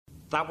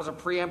That was a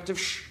preemptive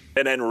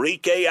And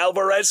Enrique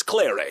Alvarez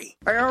Clary.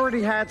 I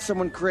already had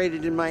someone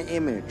created in my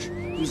image.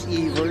 He's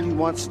evil, he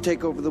wants to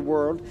take over the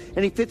world,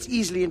 and he fits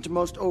easily into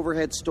most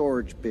overhead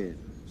storage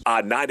bins.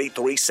 On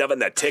 93.7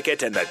 The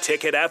Ticket and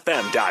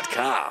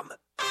theticketfm.com.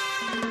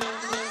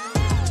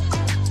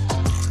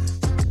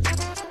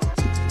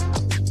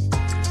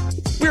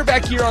 We're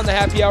back here on the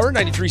Happy Hour,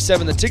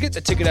 93.7 The Ticket,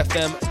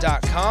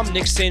 theticketfm.com.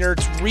 Nick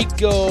Sainert,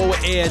 Rico,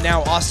 and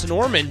now Austin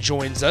Orman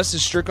joins us.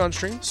 Is Strick on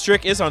stream?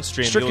 Strick is on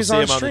stream. Strick You'll is see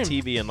on him stream. on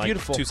the TV in like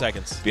Beautiful. 2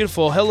 seconds.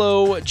 Beautiful.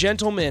 Hello,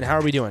 gentlemen. How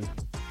are we doing?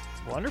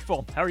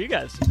 Wonderful. How are you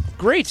guys?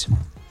 Great.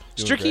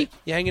 Stricky, great.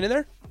 you hanging in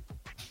there?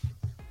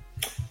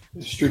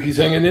 Stricky's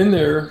hanging in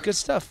there. Good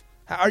stuff.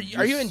 Are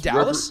you in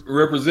Dallas?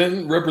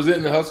 Representing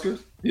the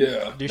Huskers?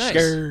 Yeah.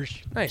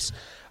 Nice.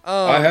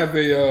 I have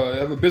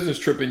a business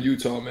trip in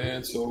Utah,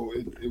 man, so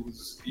it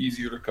was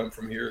easier to come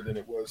from here than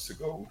it was to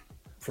go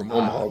from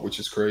Omaha, which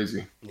is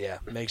crazy. Yeah,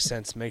 makes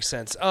sense.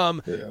 Yeah.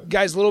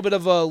 Guys, a little bit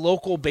of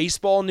local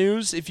baseball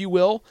news, if you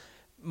will.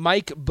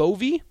 Mike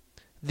Bovey,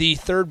 the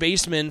third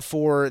baseman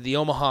for the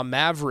Omaha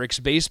Mavericks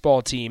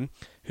baseball team,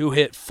 who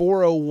hit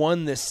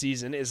 .401 this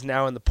season, is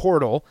now in the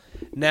portal.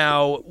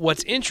 Now,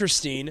 what's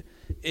interesting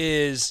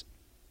is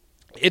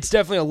it's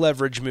definitely a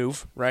leverage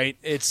move, right?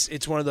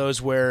 It's one of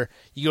those where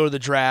you go to the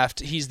draft.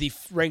 He's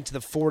ranked the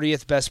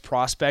 40th best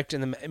prospect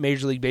in the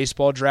Major League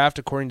Baseball draft,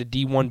 according to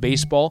D1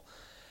 Baseball,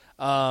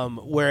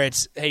 where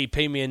it's, hey,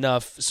 pay me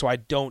enough so I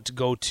don't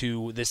go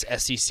to this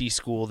SEC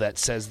school that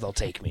says they'll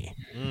take me.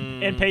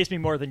 And pays me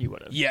more than you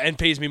would have. Yeah, and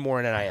pays me more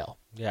in NIL.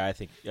 Yeah, I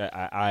think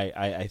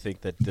I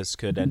think that this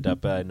could end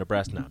up in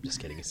Nebraska. No, I'm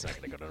just kidding. He's not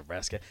going to go to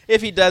Nebraska.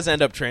 If he does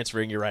end up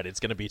transferring, you're right. It's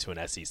going to be to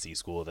an SEC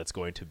school that's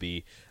going to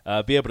be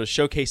able to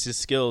showcase his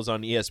skills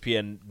on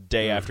ESPN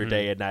day after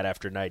day and night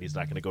after night. He's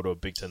not going to go to a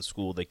Big Ten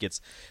school that gets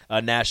a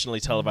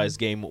nationally televised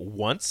game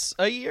once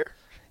a year.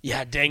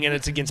 Yeah, dang it,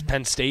 it's against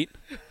Penn State.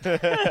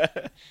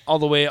 All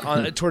the way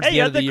on towards the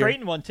end of the year. Hey,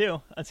 you had the Creighton one,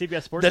 too, on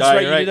CBS Sports. That's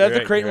right, you did have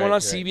the Creighton one on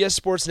right. CBS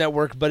Sports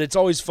Network, but it's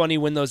always funny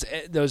when those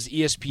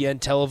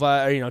ESPN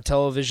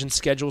television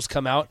schedules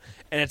come out,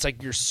 and it's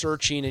like you're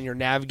searching and you're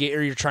navigating,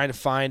 or you're trying to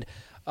find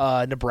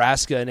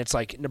Nebraska, and it's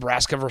like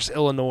Nebraska versus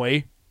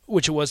Illinois,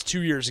 which it was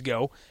 2 years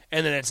ago,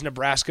 and then it's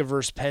Nebraska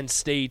versus Penn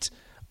State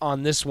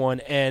on this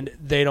one, and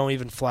they don't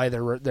even fly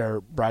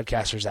their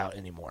broadcasters out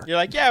anymore. You're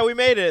like, yeah, we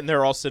made it, and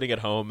they're all sitting at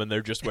home, and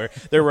they're just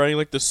they're wearing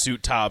like the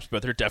suit tops,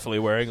 but they're definitely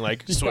wearing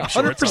like swim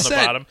shorts on the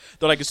bottom.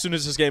 They're like, as soon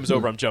as this game's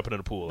over, I'm jumping in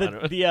a pool.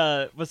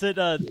 Was it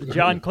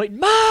John Clayton?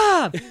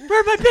 Mom, where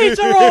are my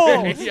pizza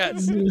rolls?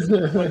 Yes, with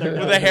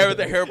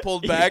the hair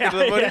pulled back into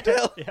the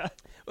ponytail. Yeah.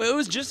 Well, it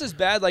was just as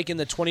bad like in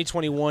the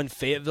 2021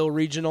 Fayetteville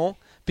Regional,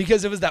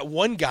 because it was that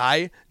one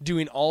guy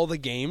doing all the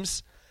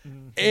games.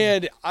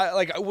 And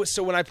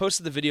so when I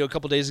posted the video a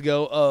couple days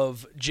ago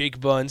of Jake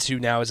Buns, who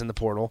now is in the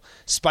portal,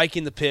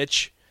 spiking the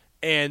pitch,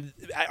 and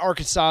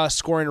Arkansas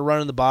scoring a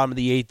run in the bottom of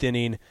the 8th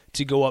inning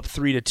to go up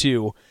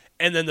 3-2,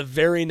 and then the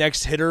very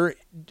next hitter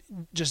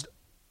just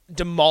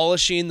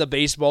demolishing the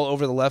baseball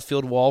over the left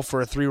field wall for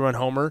a 3-run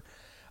homer.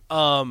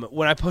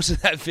 When I posted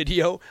that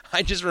video,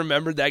 I just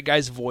remembered that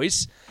guy's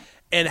voice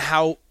and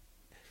how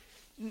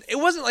it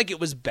wasn't like it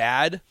was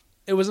bad.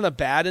 It wasn't a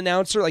bad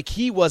announcer. Like,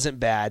 he wasn't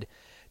bad.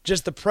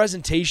 Just the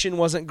presentation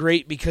wasn't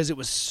great because it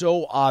was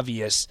so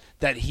obvious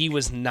that he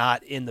was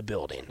not in the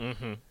building.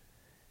 Mm-hmm.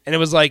 And it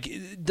was like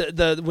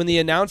when the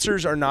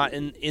announcers are not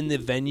in the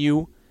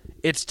venue,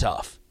 it's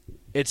tough.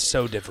 It's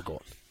so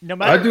difficult.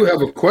 I do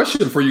have a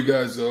question for you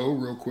guys, though,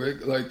 real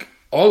quick. Like,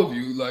 all of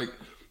you, like,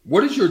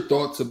 what is your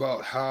thoughts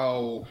about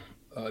how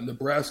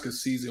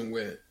Nebraska's season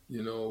went?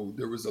 You know,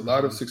 there was a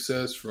lot of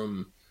success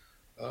from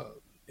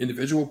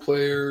individual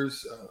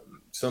players.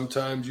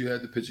 Sometimes you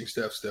had the pitching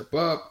staff step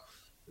up.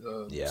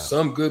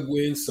 Some good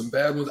wins, some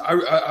bad ones.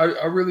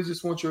 I really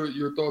just want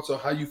your thoughts on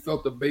how you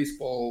felt the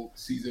baseball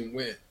season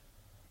went.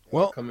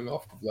 Coming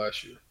off of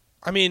last year.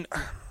 I mean,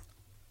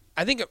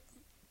 I think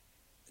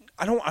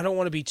I don't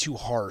want to be too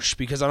harsh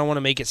because I don't want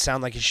to make it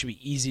sound like it should be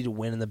easy to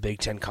win in the Big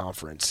Ten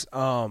Conference.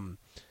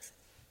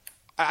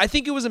 I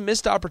think it was a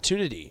missed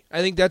opportunity.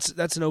 I think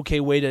that's an okay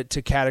way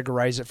to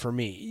categorize it for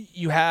me.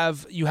 You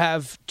have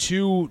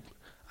two,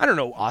 I don't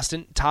know,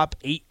 Austin, top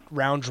 8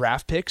 round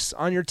draft picks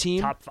on your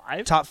team.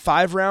 Top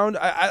 5 round.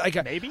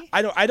 Maybe.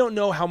 I don't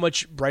know how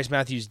much Bryce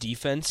Matthews'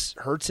 defense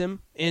hurts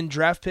him in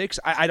draft picks.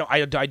 I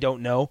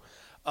don't know.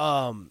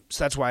 So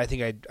that's why I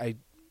think I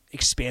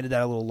expanded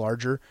that a little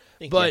larger. I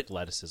think but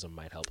athleticism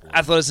might help.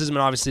 Athleticism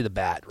and obviously the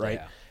bat,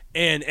 right? Yeah.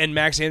 And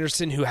Max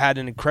Anderson, who had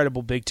an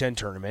incredible Big Ten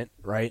tournament,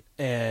 right?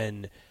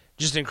 And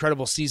just an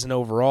incredible season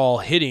overall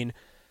hitting.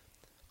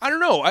 I don't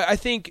know. I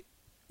think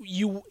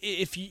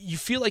if you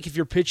feel like if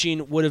your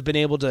pitching would have been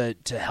able to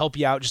help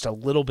you out just a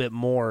little bit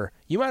more,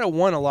 you might have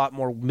won a lot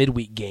more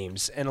midweek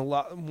games and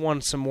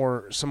won some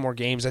more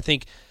games. I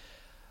think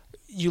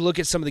you look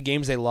at some of the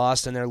games they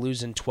lost and they're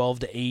losing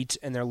 12-8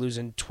 and they're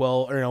losing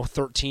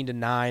 13-9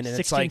 and 16,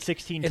 it's like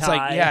 16 it's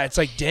tie. like it's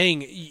like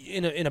dang,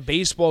 in a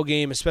baseball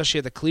game, especially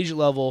at the collegiate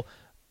level,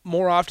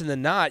 more often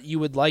than not, you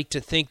would like to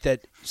think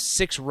that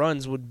 6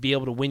 runs would be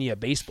able to win you a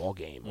baseball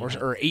game,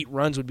 or 8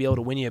 runs would be able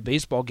to win you a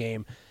baseball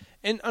game.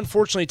 And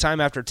unfortunately,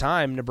 time after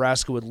time,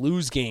 Nebraska would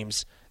lose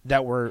games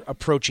that were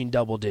approaching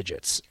double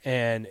digits.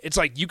 And it's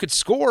like you could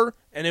score,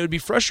 and it would be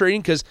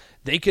frustrating because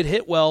they could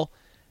hit well,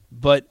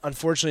 but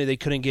unfortunately, they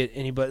couldn't get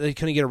anybody. They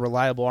couldn't get a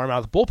reliable arm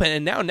out of the bullpen.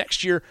 And now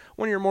next year,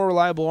 one of your more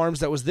reliable arms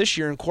that was this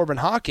year, in Corbin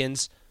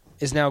Hawkins,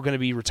 is now going to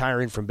be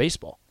retiring from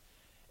baseball.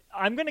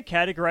 I'm going to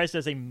categorize it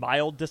as a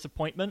mild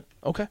disappointment.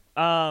 Okay.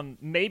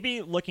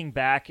 Maybe looking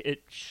back,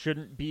 it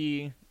shouldn't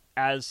be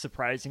as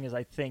surprising as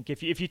I think.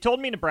 If you told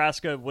me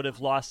Nebraska would have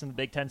lost in the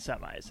Big Ten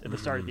semis at the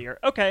start of the year,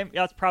 okay,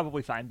 yeah, that's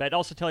probably fine. But I'd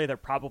also tell you they're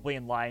probably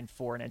in line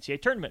for an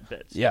NCAA tournament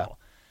bid. So. Yeah.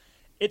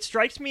 It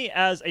strikes me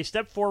as a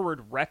step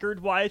forward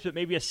record-wise, but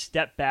maybe a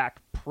step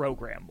back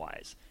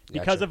program-wise.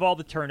 Because of all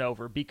the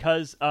turnover,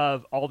 because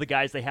of all the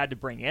guys they had to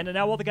bring in, and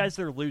now all the guys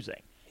they're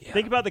losing. Yeah.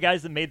 Think about the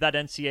guys that made that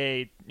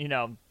NCAA,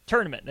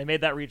 tournament. They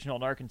made that regional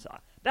in Arkansas.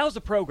 That was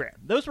the program.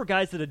 Those were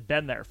guys that had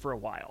been there for a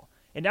while.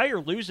 And now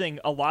you're losing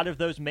a lot of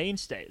those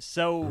mainstays.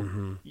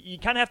 So you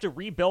kind of have to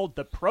rebuild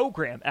the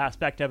program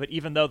aspect of it,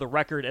 even though the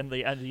record and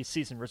the end of the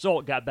season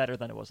result got better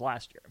than it was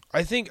last year.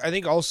 I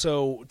think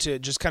also to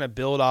just kind of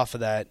build off of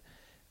that,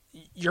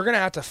 you're going to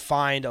have to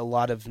find a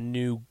lot of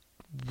new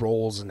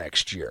roles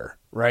next year,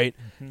 right?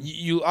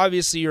 You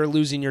obviously are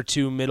losing your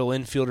 2 middle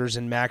infielders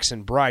in Max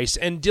and Bryce,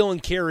 and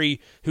Dylan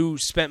Carey, who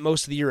spent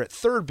most of the year at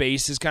third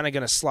base, is kind of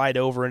going to slide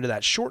over into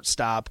that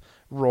shortstop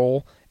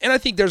role. And I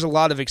think there's a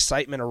lot of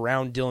excitement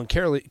around Dylan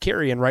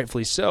Carey, and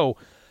rightfully so.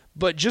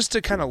 But just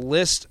to kind of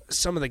list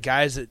some of the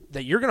guys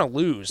that you're going to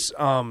lose,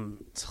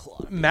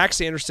 Max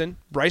Anderson,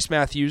 Bryce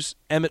Matthews,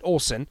 Emmett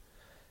Olson,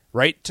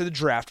 right to the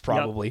draft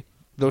probably. Yep.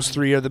 Those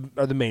 3 are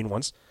the main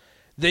ones.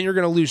 Then you're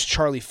going to lose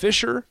Charlie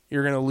Fisher.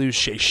 You're going to lose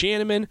Shea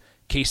Shanneman,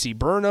 Casey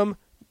Burnham.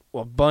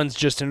 Well, Bunn's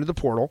just into the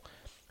portal.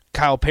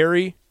 Kyle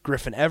Perry,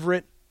 Griffin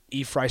Everett,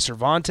 Efrain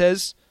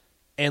Cervantes,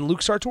 and Luke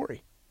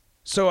Sartori.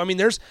 So, I mean,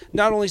 there's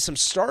not only some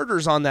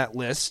starters on that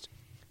list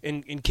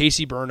in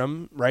Casey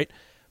Burnham, right?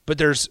 But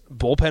there's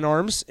bullpen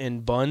arms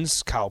in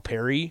Buns, Kyle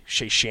Perry,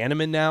 Shea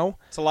Shanneman now.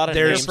 It's a lot of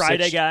there's names.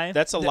 Friday guy.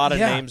 That's a lot of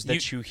names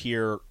that you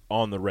hear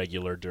on the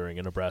regular during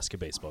a Nebraska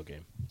baseball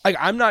game.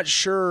 I'm not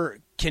sure,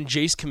 can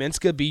Jace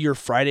Kaminska be your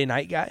Friday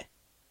night guy?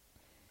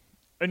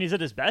 And he's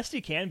at his best he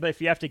can, but if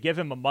you have to give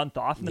him a month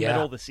off in the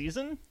middle of the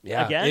season,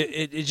 again?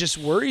 It just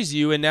worries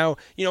you. And now,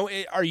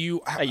 are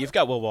you... Hey, you've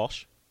got Will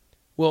Walsh.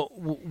 Well,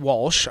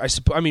 Walsh,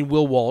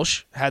 Will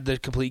Walsh had the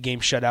complete game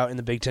shutout in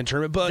the Big Ten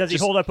tournament. But does he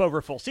hold up over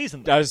a full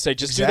season, though? I was going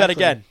to say, do that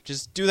again.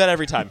 Just do that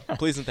every time.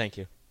 Please and thank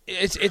you.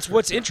 It's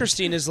what's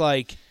interesting is,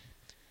 like,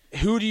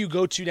 who do you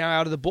go to now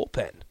out of the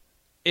bullpen?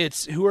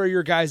 It's who are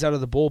your guys out of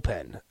the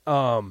bullpen?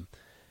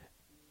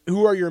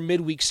 Who are your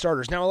midweek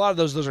starters? Now, a lot of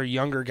those are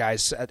younger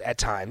guys at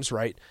times,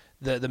 right?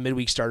 The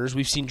midweek starters.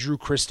 We've seen Drew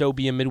Christo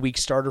be a midweek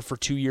starter for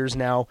 2 years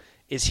now.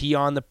 Is he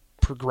on the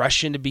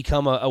progression to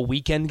become a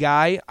weekend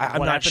guy?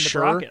 I'm not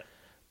sure.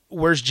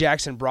 Where's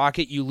Jackson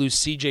Brockett? You lose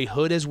C.J.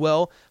 Hood as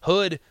well.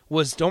 Hood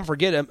was, don't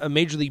forget, a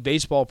Major League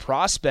Baseball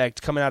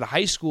prospect coming out of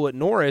high school at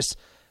Norris,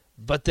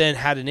 but then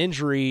had an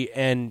injury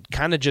and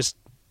kind of just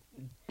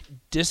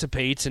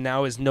dissipates and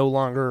now is no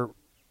longer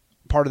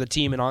part of the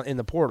team in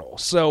the portal.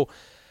 So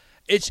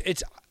it's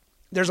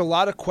there's a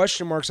lot of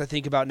question marks, I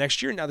think, about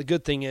next year. Now, the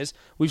good thing is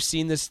we've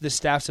seen this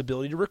staff's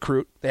ability to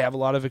recruit. They have a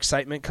lot of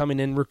excitement coming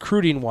in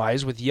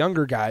recruiting-wise with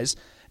younger guys.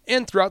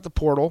 And throughout the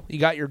portal, you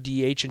got your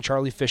DH and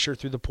Charlie Fisher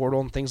through the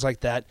portal and things like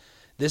that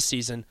this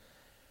season.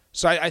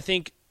 So I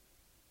think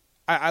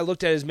I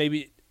looked at it as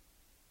maybe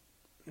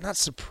not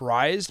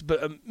surprised,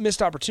 but a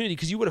missed opportunity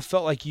because you would have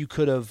felt like you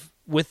could have,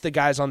 with the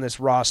guys on this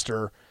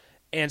roster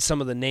and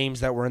some of the names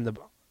that were in the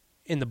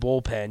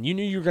bullpen, you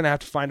knew you were going to have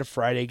to find a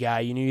Friday guy.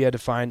 You knew you had to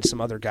find some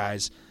other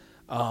guys.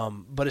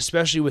 But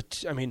especially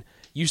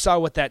you saw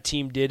what that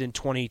team did in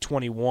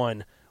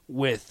 2021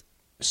 with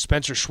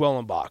Spencer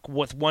Schwellenbach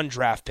with 1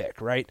 draft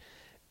pick, right?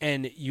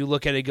 And you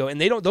look at it and go,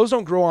 and those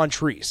don't grow on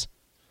trees.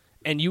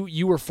 And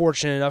you were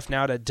fortunate enough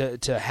now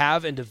to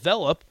have and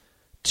develop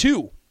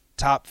 2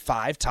 top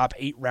 5, top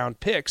 8 round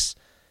picks.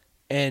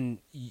 And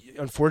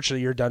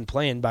unfortunately, you're done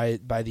playing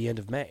by the end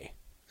of May.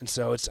 And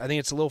so I think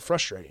it's a little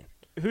frustrating.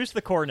 Who's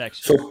the core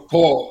next year? So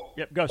Paul,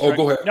 yep, go.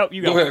 Go ahead. No,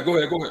 you go. Go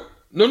ahead.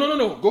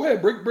 No. Go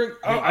ahead. Bring.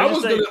 I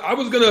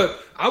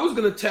was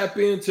gonna tap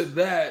into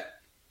that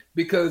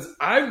because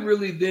I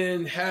really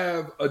then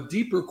have a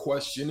deeper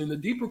question, and the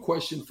deeper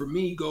question for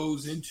me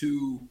goes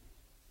into: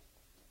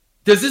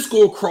 does this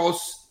go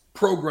across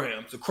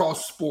programs,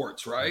 across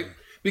sports, right?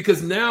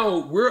 Because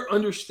now we're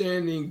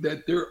understanding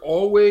that there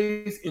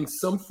always, in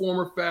some form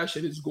or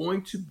fashion, is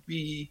going to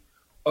be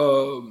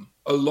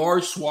a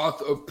large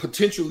swath of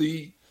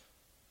potentially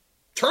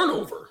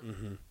turnover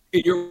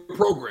in your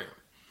program.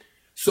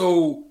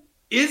 So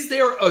is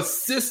there a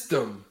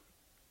system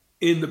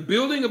in the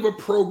building of a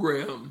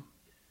program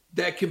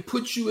that can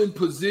put you in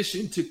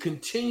position to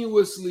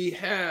continuously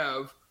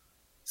have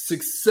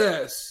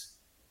success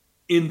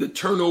in the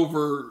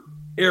turnover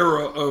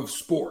era of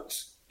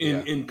sports?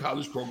 in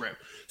college program.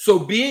 So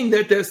being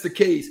that that's the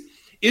case,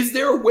 is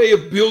there a way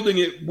of building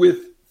it with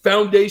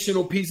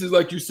foundational pieces,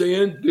 like you're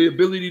saying, the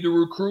ability to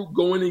recruit,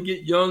 go in and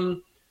get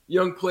young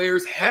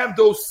players, have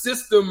those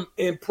system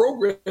and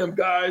program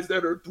guys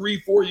that are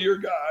 3-4 year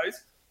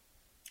guys,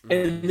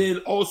 and then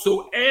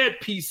also add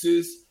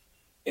pieces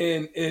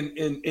and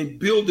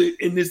build it?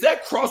 And is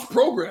that cross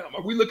program?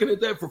 Are we looking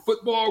at that for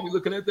football? Are we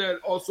looking at that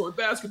also in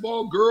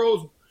basketball,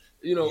 girls,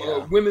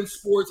 women's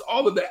sports,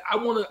 all of that?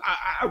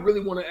 I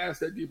really want to ask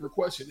that deeper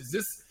question.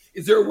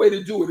 Is there a way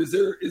to do it?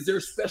 Is there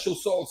special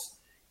sauce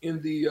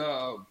in the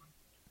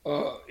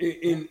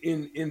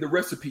in the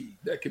recipe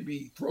that can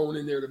be thrown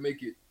in there to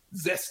make it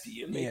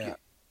zesty and make it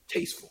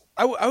tasteful?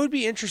 I would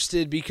be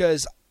interested,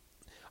 because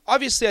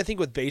obviously I think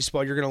with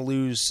baseball you're going to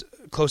lose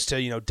close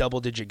to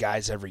double-digit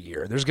guys every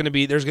year. There's going to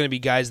be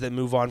guys that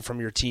move on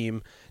from your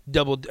team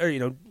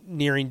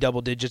nearing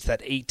double digits,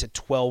 that 8 to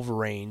 12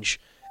 range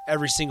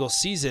every single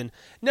season.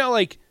 Now,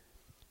 I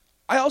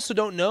also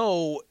don't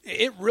know.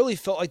 It really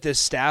felt like the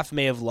staff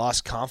may have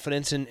lost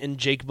confidence in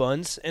Jake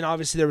Buns, and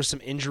obviously there was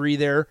some injury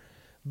there,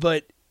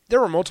 but there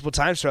were multiple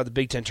times throughout the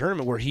Big Ten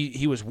tournament where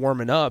he was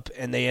warming up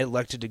and they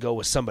elected to go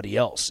with somebody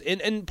else.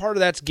 And part of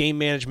that's game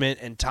management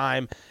and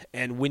time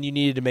and when you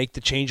needed to make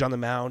the change on the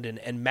mound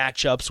and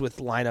matchups with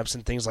lineups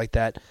and things like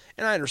that.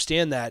 And I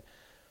understand that.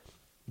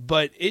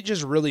 But it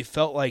just really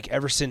felt like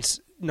ever since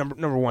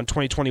number one,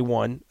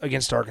 2021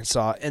 against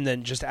Arkansas, and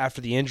then just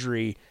after the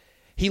injury,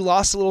 he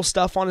lost a little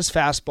stuff on his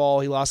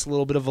fastball. He lost a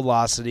little bit of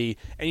velocity,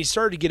 and he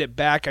started to get it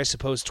back, I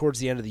suppose, towards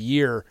the end of the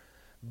year.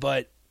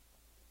 But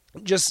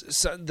just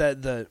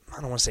the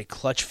I don't want to say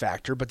clutch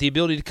factor, but the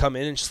ability to come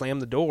in and slam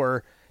the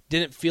door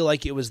didn't feel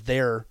like it was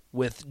there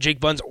with Jake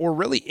Buns or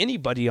really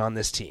anybody on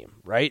this team,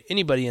 right?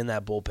 Anybody in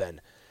that bullpen.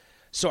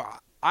 So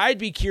I'd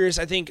be curious.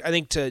 I think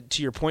to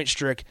your point,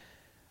 Strick,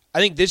 I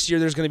think this year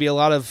there's going to be a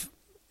lot of,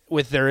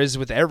 with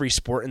every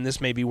sport, and this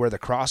may be where the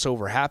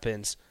crossover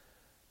happens,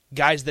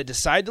 guys that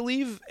decide to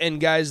leave and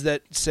guys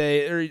that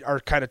say are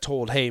kind of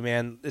told, hey,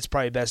 man, it's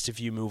probably best if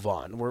you move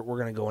on. We're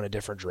going to go in a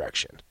different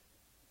direction.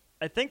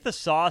 I think the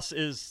sauce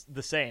is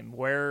the same,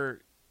 where,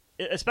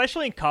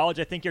 especially in college,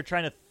 I think you're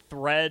trying to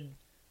thread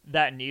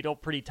that needle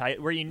pretty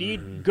tight, where you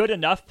need good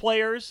enough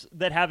players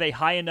that have a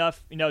high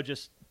enough,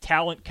 just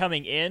talent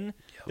coming in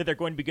that they're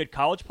going to be good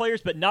college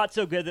players, but not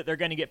so good that they're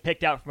going to get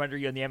picked out from under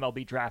you in the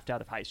MLB draft out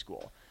of high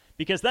school.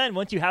 Because then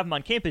once you have them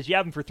on campus, you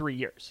have them for 3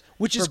 years.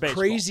 Which is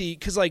crazy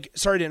because,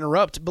 sorry to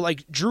interrupt,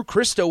 but Drew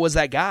Christo was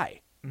that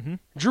guy. Mm-hmm.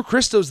 Drew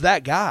Christo's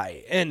that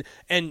guy. And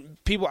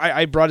people,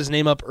 I brought his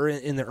name up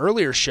in the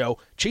earlier show.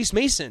 Chase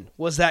Mason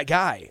was that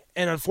guy.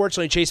 And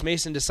unfortunately, Chase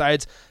Mason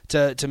decides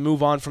to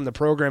move on from the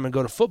program and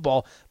go to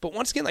football. But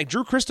once again,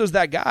 Drew Christo's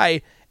that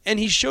guy, and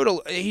he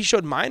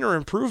showed minor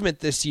improvement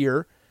this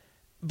year.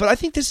 But I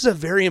think this is a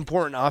very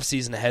important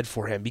offseason ahead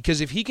for him,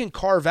 because if he can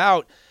carve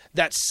out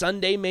that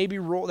Sunday maybe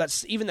role, that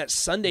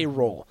Sunday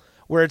role,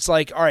 where it's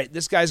all right,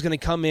 this guy's going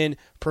to come in,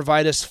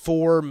 provide us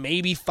 4,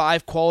 maybe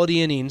 5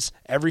 quality innings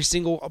every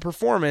single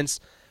performance,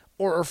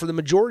 or for the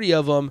majority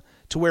of them,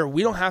 to where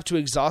we don't have to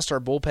exhaust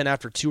our bullpen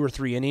after 2 or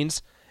 3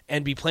 innings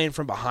and be playing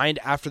from behind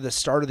after the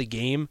start of the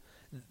game.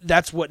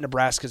 That's what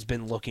Nebraska's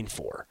been looking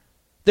for.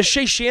 The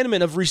Shea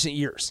Shanneman of recent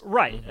years.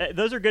 Right.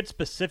 Those are good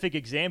specific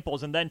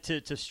examples. And then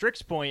to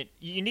Strick's point,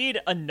 you need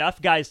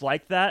enough guys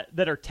like that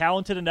are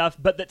talented enough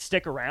but that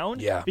stick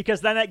around. Yeah.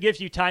 Because then that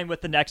gives you time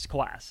with the next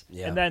class.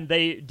 Yeah. And then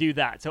they do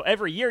that. So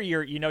every year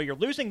you're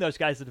losing those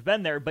guys that have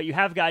been there, but you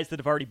have guys that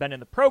have already been in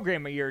the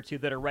program a year or two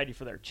that are ready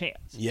for their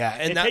chance. Yeah.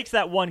 And it takes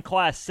that one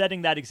class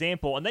setting that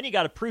example, and then you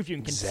got to prove you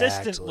can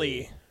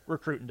consistently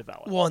recruit and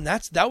develop. Well, and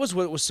that was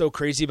what was so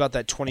crazy about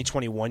that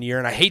 2021 year.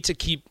 And I hate to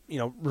keep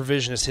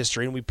revisionist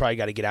history, and we probably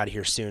got to get out of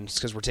here soon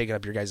because we're taking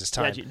up your guys'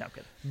 time. Yeah, no, I'm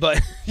kidding.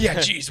 But yeah,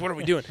 geez, what are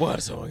we doing?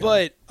 What's going on?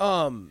 But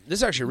this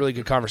is actually a really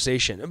good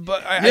conversation.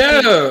 But I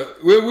think,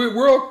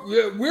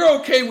 we're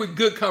okay with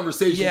good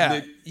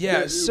conversations.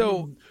 Yeah.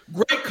 So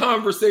great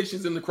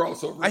conversations in the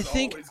crossover.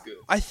 Always good.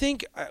 I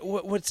think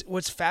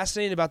what's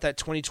fascinating about that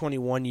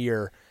 2021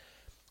 year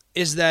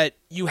is that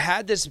you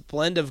had this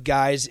blend of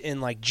guys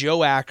in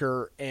Joe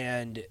Acker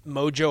and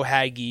Mojo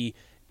Hagee,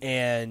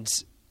 and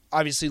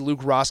obviously Luke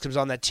Roskam was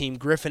on that team.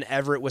 Griffin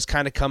Everett was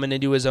kind of coming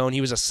into his own.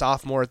 He was a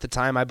sophomore at the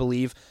time, I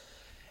believe.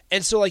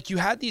 And so you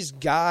had these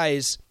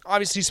guys,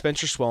 obviously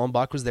Spencer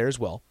Schwellenbach was there as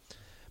well.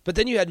 But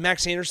then you had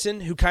Max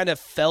Anderson, who kind of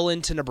fell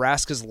into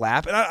Nebraska's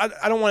lap. And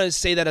I don't want to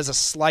say that as a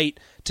slight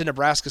to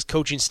Nebraska's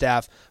coaching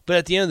staff, but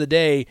at the end of the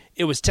day,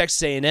 it was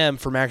Texas A&M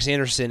for Max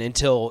Anderson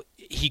until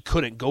he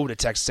couldn't go to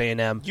Texas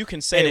A&M. You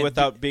can say it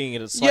without being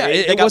a slight.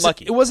 Yeah, they got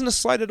lucky. It wasn't a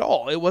slight at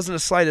all.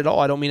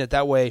 I don't mean it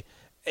that way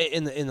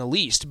in the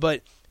least.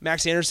 But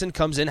Max Anderson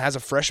comes in, has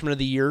a freshman of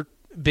the year.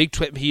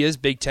 He is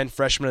Big Ten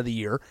freshman of the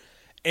year.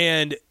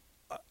 And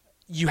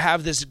you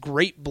have this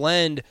great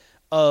blend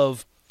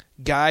of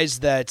guys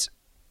that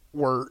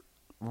were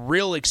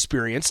real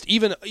experienced.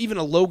 Even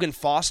a Logan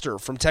Foster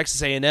from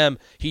Texas A&M,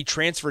 he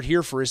transferred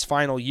here for his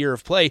final year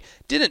of play.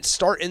 Didn't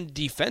start in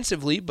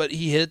defensively, but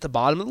he hit at the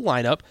bottom of the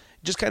lineup,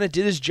 just kind of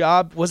did his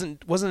job.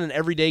 wasn't an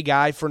everyday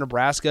guy for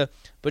Nebraska,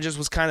 but just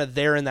was kind of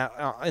there in that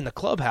in the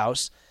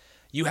clubhouse.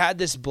 You had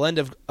this blend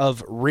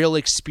of real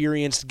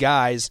experienced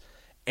guys,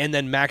 and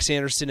then Max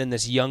Anderson and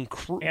this young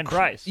crew. And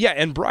Bryce. Yeah,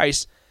 and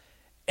Bryce.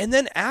 And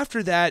then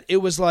after that, it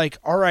was like,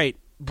 all right,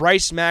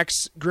 Bryce,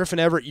 Max, Griffin,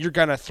 Everett, you're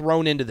kind of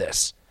thrown into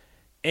this.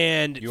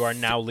 And you are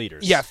now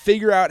leaders. Yeah,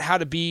 figure out how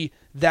to be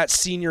that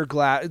senior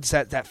class,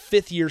 that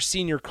fifth-year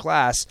senior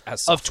class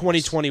of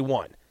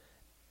 2021.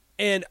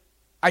 And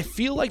I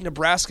feel like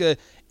Nebraska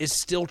is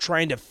still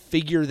trying to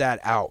figure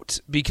that out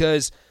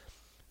because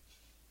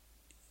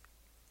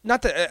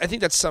not that I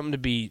think that's something to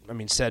be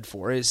said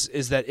for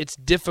is that it's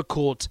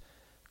difficult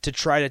to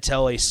try to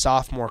tell a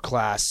sophomore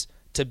class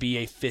to be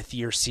a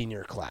fifth-year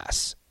senior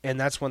class. And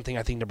that's one thing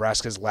I think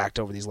Nebraska's lacked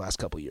over these last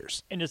couple of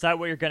years. And is that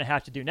what you're going to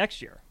have to do next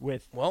year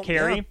with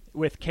Carey, yeah.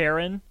 with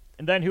Karen,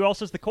 and then who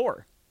else is the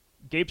core?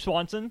 Gabe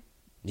Swanson?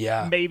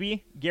 Yeah.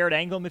 Maybe Garrett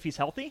Anglim if he's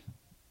healthy?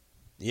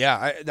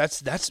 Yeah,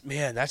 that's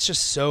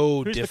just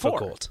so Who's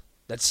difficult.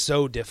 That's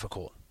so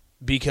difficult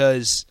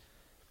because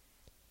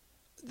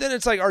then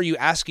it's like, are you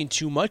asking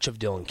too much of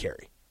Dylan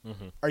Carey?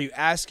 Mm-hmm. Are you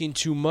asking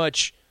too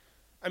much?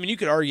 I mean, you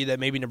could argue that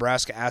maybe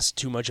Nebraska asked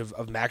too much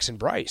of Max and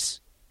Bryce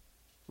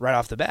right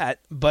off the bat,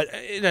 but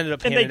it ended up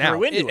panning out.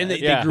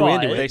 They grew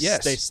into it.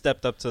 They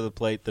stepped up to the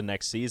plate the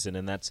next season,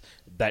 and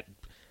that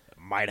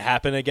might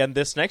happen again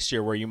this next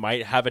year, where you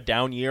might have a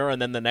down year,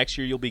 and then the next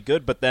year you'll be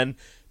good, but then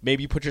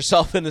maybe you put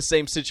yourself in the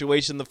same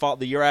situation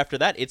the year after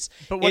that.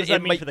 But what does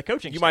that mean for the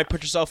coaching You staff? might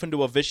put yourself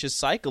into a vicious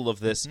cycle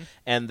of this,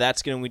 and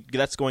that's going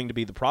to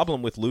be the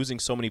problem with losing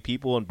so many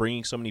people and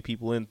bringing so many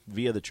people in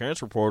via the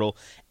transfer portal.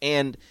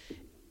 And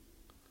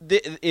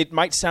it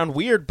might sound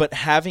weird, but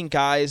having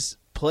guys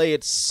play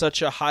at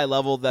such a high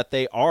level that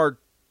they are,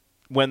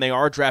 when they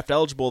are draft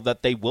eligible,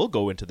 that they will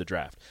go into the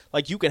draft.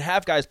 Like, you can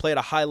have guys play at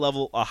a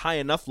high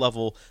enough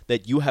level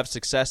that you have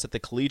success at the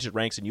collegiate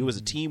ranks and you as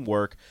a team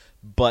work,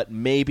 but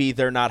maybe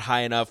they're not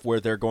high enough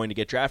where they're going to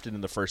get drafted in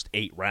the first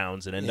 8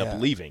 rounds and end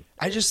up leaving.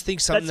 I just think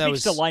something that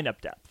speaks to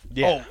lineup depth.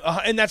 Yeah.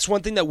 And that's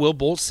one thing that Will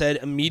Bolt said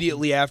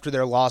immediately after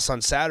their loss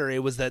on Saturday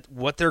was that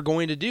what they're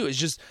going to do is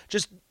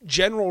just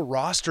general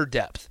roster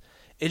depth.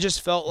 It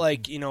just felt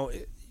like,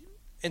 and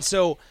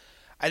so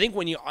I think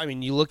when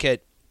you look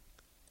at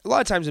a lot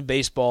of times in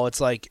baseball,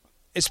 it's like,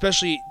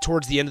 especially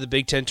towards the end of the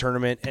Big Ten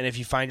tournament, and if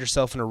you find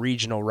yourself in a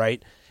regional,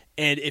 right,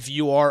 and if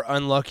you are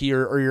unlucky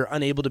or you're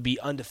unable to be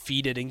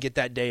undefeated and get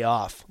that day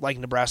off, like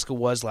Nebraska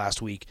was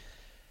last week,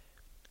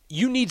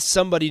 you need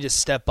somebody to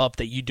step up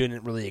that you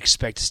didn't really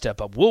expect to step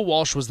up. Will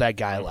Walsh was that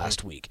guy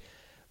last week.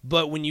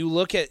 But when you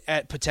look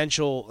at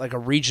potential, like a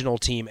regional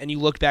team, and you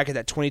look back at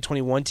that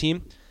 2021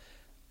 team,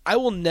 I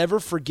will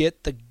never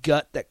forget the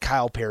gut that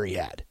Kyle Perry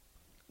had.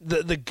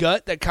 The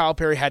gut that Kyle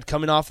Perry had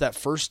coming off that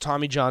first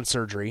Tommy John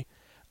surgery,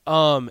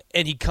 and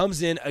he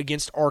comes in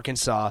against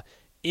Arkansas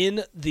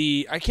in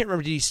the, I can't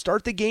remember, did he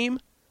start the game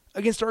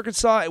against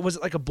Arkansas? Was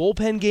it like a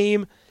bullpen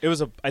game? It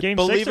was Game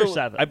 6 or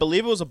 7? I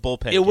believe it was a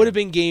bullpen. It would have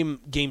been game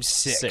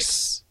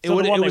 6. It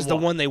was the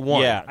one they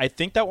won. Yeah, I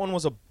think that one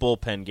was a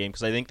bullpen game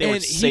because I think they were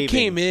saving. And he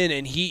came in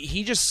and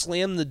he just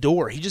slammed the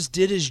door. He just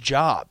did his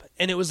job,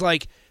 and it was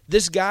like,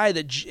 this guy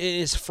that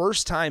his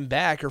first time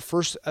back or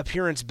first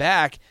appearance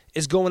back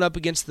is going up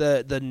against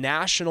the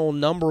national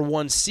number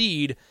 1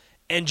 seed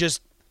and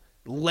just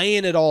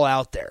laying it all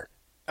out there.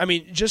 I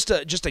mean, just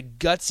a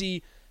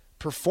gutsy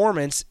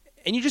performance,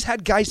 and you just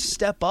had guys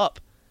step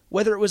up.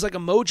 Whether it was like a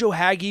Mojo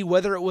Hagee,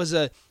 whether it was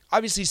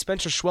obviously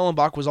Spencer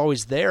Schwellenbach was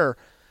always there,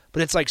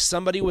 but it's like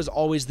somebody was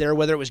always there.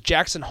 Whether it was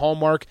Jackson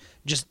Hallmark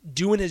just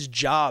doing his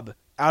job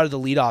out of the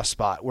leadoff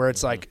spot, where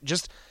it's like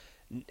just.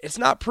 It's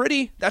not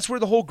pretty. That's where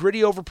the whole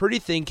gritty over pretty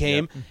thing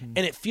came. Yep. Mm-hmm.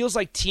 And it feels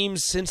like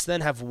teams since then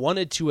have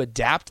wanted to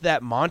adapt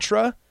that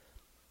mantra,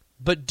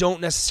 but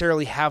don't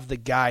necessarily have the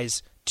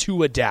guys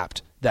to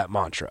adapt that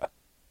mantra.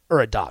 Or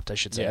adopt, I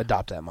should say. Yeah.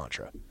 Adopt that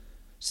mantra.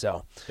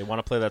 So they want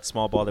to play that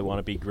small ball. They want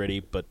to be gritty,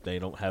 but they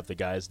don't have the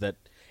guys that...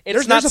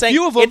 There's a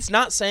few of them. It's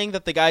not saying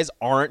that the guys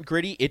aren't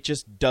gritty. It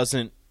just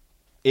doesn't...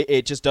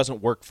 It just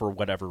doesn't work for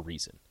whatever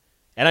reason.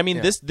 And I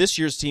mean, this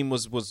year's team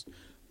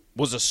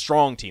was a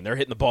strong team. They're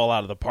hitting the ball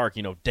out of the park,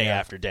 day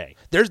after day.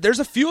 There's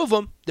a few of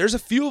them. There's a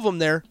few of them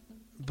there,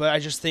 but I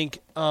just think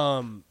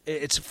the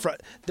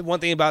one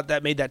thing about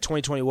that made that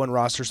 2021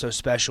 roster so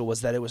special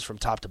was that it was from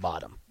top to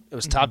bottom. It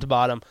was top to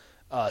bottom,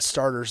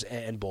 starters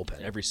and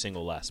bullpen. Every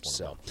single last one.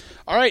 So,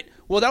 all right.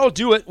 Well, that'll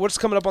do it. What's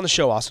coming up on the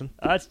show, Austin?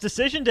 It's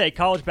decision day,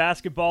 college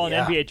basketball and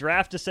NBA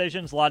draft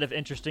decisions. A lot of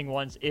interesting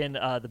ones in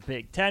the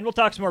Big Ten. We'll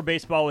talk some more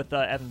baseball with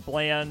Evan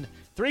Bland.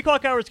 3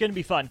 o'clock hour is going to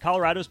be fun.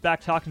 Colorado's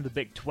back talking to the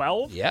Big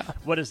 12. Yeah.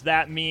 What does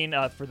that mean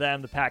for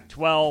them, the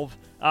Pac-12?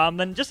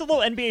 Then just a little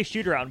NBA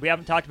shoot-around. We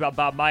haven't talked about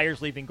Bob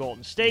Myers leaving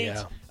Golden State,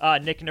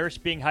 Nick Nurse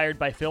being hired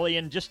by Philly,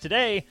 and just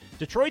today,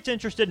 Detroit's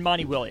interested in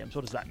Monty Williams.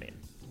 What does that mean?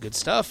 Good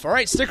stuff. All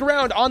right, stick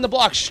around on the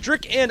block.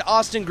 Strick and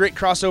Austin, great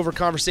crossover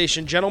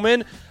conversation,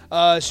 gentlemen.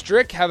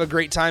 Strick, have a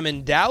great time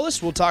in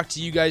Dallas. We'll talk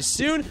to you guys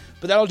soon,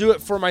 but that'll do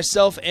it for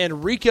myself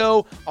and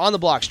Rico on the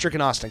block. Strick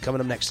and Austin coming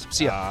up next.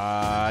 See ya.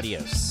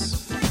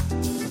 Adios.